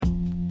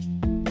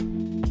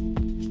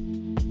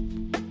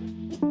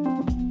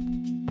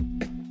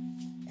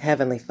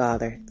Heavenly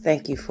Father,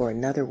 thank you for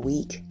another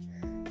week.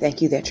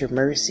 Thank you that your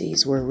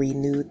mercies were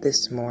renewed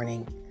this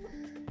morning.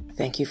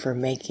 Thank you for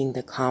making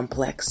the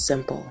complex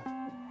simple,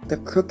 the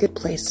crooked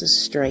places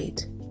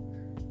straight.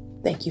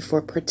 Thank you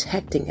for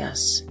protecting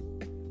us,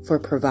 for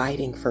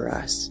providing for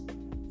us.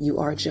 You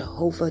are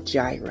Jehovah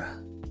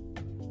Jireh,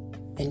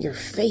 and you're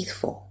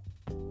faithful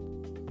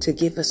to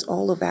give us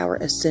all of our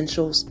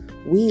essentials.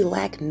 We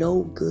lack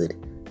no good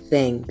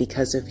thing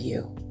because of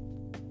you.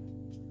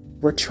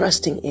 We're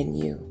trusting in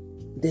you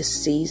this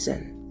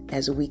season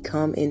as we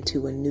come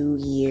into a new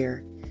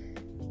year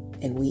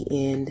and we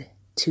end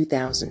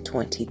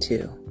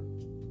 2022.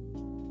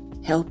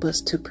 Help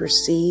us to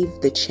perceive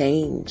the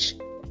change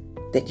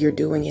that you're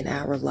doing in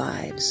our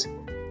lives,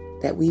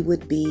 that we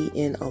would be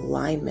in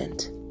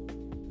alignment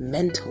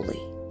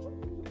mentally,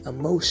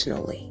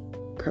 emotionally,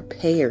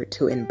 prepared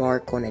to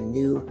embark on a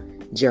new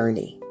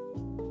journey.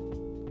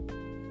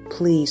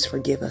 Please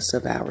forgive us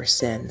of our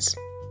sins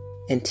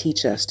and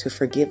teach us to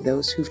forgive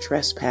those who've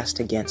trespassed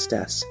against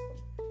us.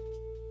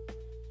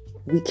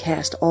 We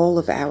cast all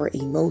of our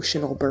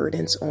emotional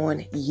burdens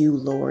on you,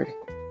 Lord.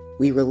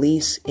 We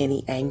release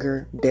any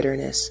anger,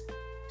 bitterness,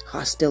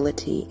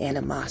 hostility,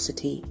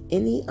 animosity,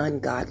 any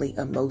ungodly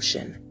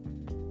emotion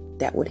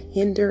that would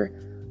hinder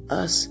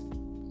us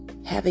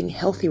having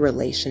healthy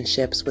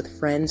relationships with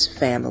friends,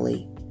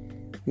 family,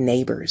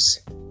 neighbors.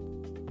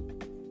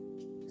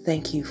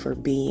 Thank you for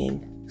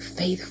being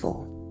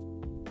faithful.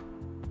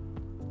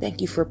 Thank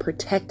you for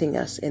protecting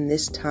us in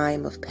this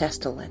time of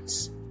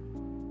pestilence.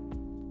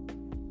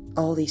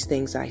 All these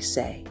things I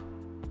say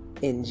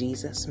in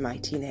Jesus'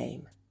 mighty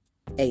name.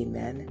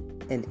 Amen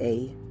and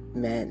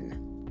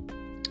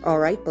amen. All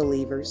right,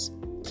 believers,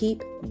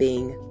 keep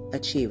being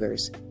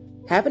achievers.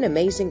 Have an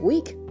amazing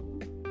week.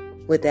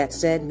 With that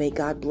said, may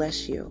God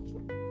bless you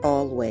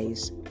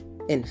always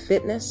in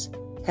fitness,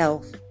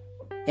 health,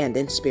 and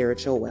in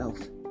spiritual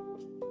wealth.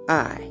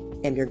 I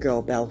am your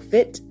girl, Belle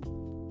Fit,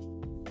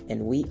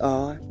 and we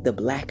are the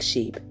Black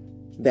Sheep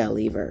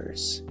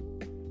Believers.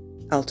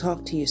 I'll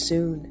talk to you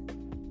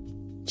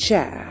soon.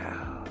 Ciao.